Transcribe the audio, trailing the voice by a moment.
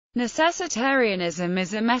Necessitarianism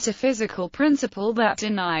is a metaphysical principle that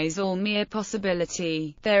denies all mere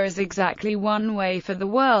possibility. There is exactly one way for the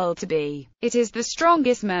world to be. It is the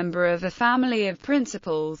strongest member of a family of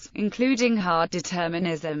principles, including hard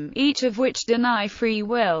determinism, each of which deny free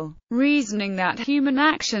will, reasoning that human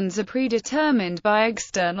actions are predetermined by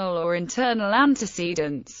external or internal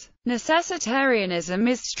antecedents. Necessitarianism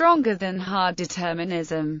is stronger than hard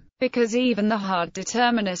determinism, because even the hard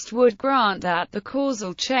determinist would grant that the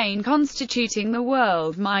causal chain constituting the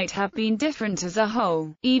world might have been different as a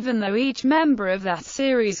whole, even though each member of that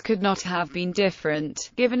series could not have been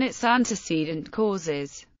different, given its antecedent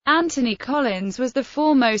causes. Anthony Collins was the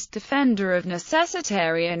foremost defender of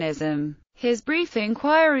necessitarianism. His brief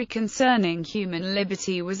inquiry concerning human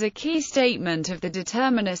liberty was a key statement of the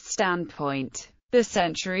determinist standpoint. The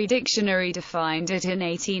Century Dictionary defined it in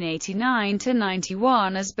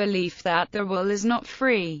 1889-91 as belief that the will is not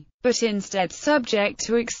free, but instead subject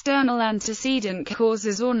to external antecedent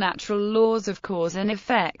causes or natural laws of cause and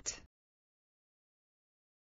effect.